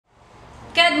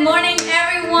Good morning,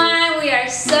 everyone. We are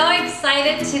so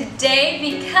excited today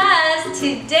because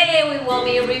today we will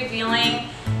be revealing,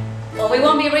 well, we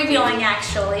won't be revealing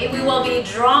actually, we will be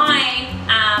drawing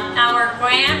our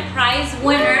grand prize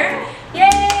winner. Yay!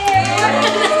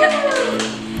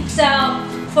 So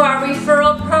for our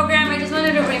referral program, I just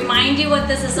wanted to remind you what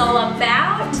this is all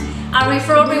about. Our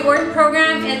referral reward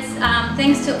program, it's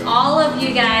thanks to all of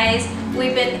you guys,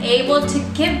 we've been able to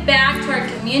give back to our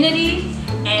community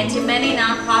and to many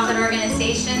nonprofit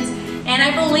organizations. And I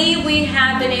believe we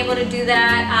have been able to do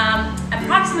that.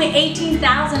 Approximately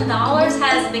 $18,000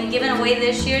 has been given away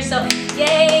this year. So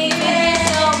yay, thank you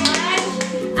so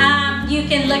much. You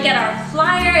can look at our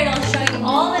flyer. It'll show you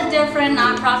all the different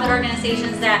nonprofit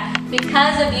organizations that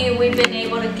because of you, we've been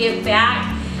able to give back.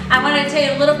 I want to tell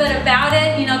you a little bit about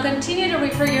it. You know, continue to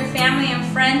refer your family and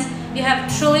friends. You have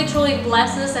truly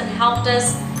blessed us and helped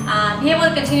us be able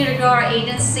to continue to grow our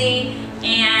agency.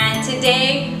 And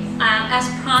today, as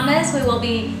promised, we will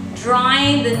be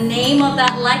drawing the name of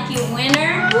that lucky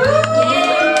winner.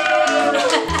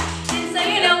 And so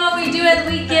you know what we do is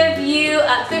we give you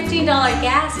a $15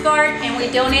 gas card and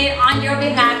we donate on your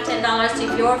behalf $10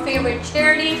 to your favorite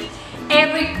charity.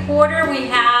 Every quarter we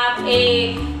have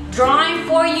a drawing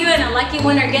for you and a lucky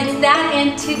winner gets that,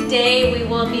 and today we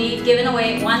will be giving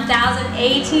away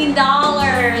 $1,018.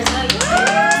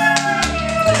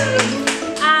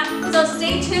 So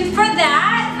stay tuned for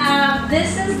that.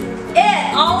 This is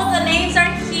it. All of the names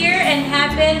are here and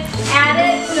have been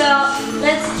added. So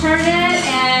let's turn it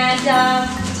and,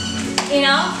 you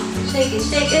know, shake it,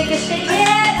 shake it, shake it.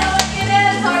 Oh, look at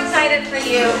it. So excited for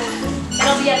you.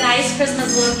 It'll be a nice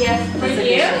Christmas little gift for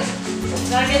you.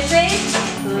 Got a good thing?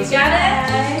 You got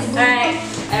it? All right.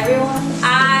 Everyone.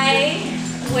 I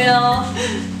will,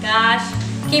 gosh,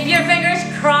 keep your fingers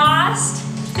crossed.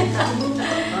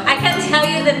 I can tell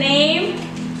you the name.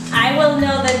 I will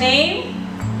know the name.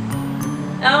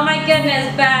 Oh my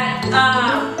goodness, but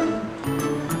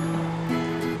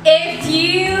if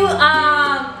you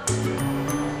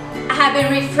have been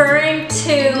referring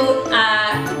to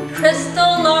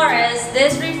Crystal Lares,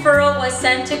 this referral was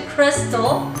sent to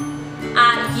Crystal.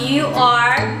 You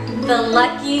are the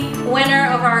lucky winner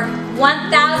of our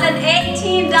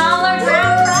 $1,018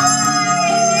 grand prize.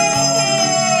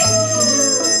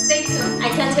 I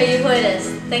can't tell you who it is.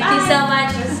 Thank you so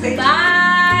much.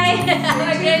 Bye.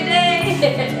 Have a great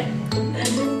day.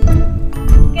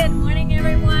 Good morning,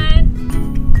 everyone.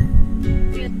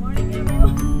 Good morning,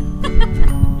 everyone.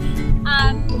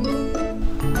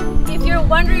 If you're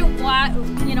wondering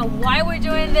why we're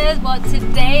doing this, well,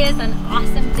 today is an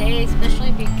awesome day,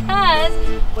 especially because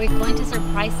we're going to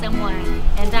surprise someone,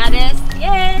 and that is,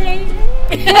 yay!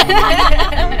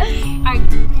 Our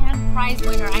grand prize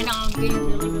winner. I know I'm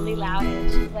being really loud,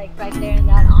 and she's like right there in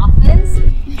that office.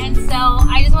 And so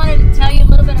I just wanted to tell you a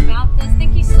little bit about this.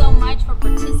 Thank you so much for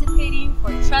participating,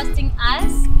 for trusting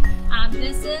us.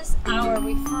 This is our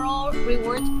referral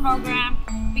rewards program.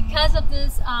 Because of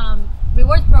this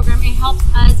rewards program, it helps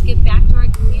us give back to our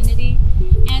community.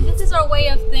 And this is our way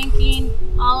of thanking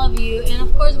all of you. And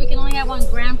of course, we can only have one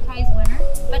grand prize winner,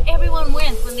 but everyone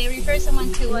wins when they refer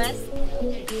someone to us.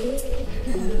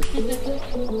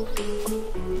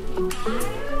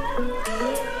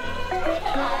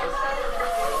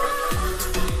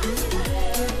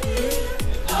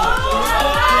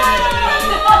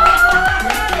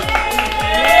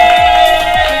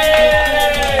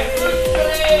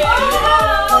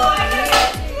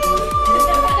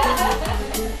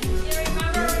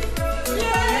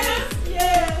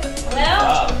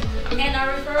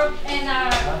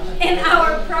 In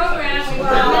our program, we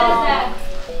promise that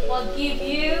we'll give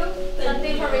you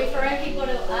something for referring people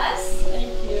to us.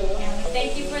 Thank you. And we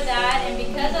thank you for that. And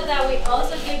because of that, we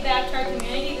also give back to our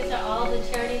community. These are all the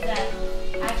charities that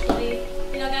actually,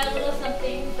 got a little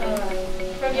something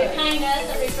from your kindness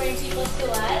of referring people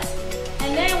to us.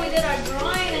 And then we did our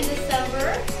drawing in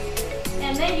December.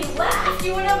 And then you left.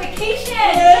 You went on vacation.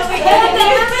 Yes. So we had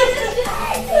that.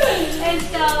 And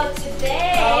so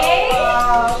today,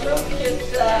 look at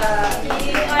that.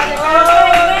 You are the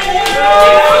 $1,018.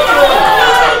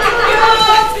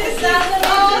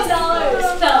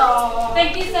 So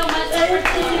thank you so much for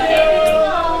participating.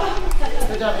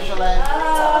 Good job, Michelle.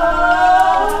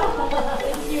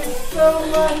 Thank you so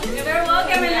much. You're very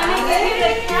welcome. And let me give you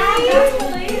the cash,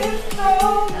 please.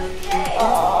 Okay.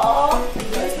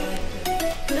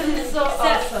 So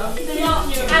awesome. So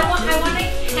I want to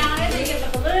count it and give the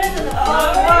balloons and the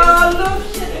flowers.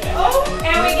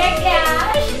 And we get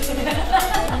cash.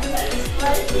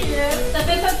 Right here. So if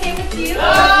it's okay with you.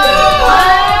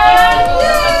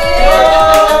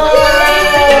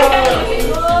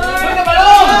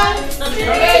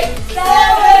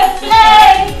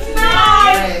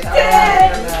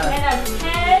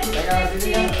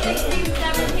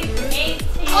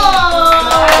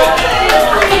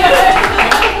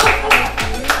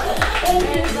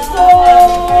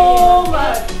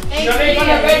 We're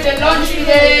gonna get the lunch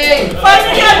today.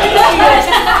 Finally,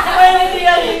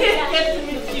 I get to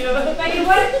meet you. But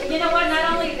you know what? Not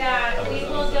only that, we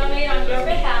will donate on your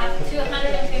behalf $258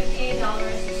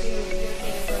 to your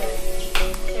favorite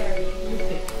charity.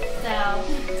 So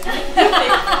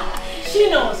She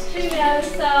knows. she knows.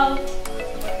 So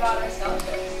What about our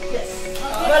scholarship? Yes.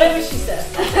 okay. Whatever she says.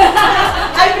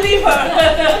 I believe her.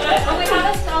 We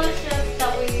have a scholarship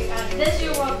that this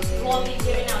year we'll be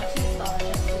giving out 2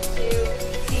 scholarships to 2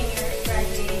 seniors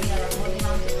graduating that are moving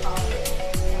on to college,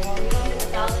 and we'll be doing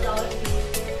 $1,000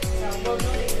 each. So we'll do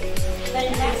it.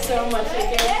 Thank you so much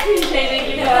again. Appreciate it,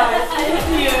 you guys. Thank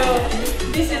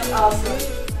you. This is awesome.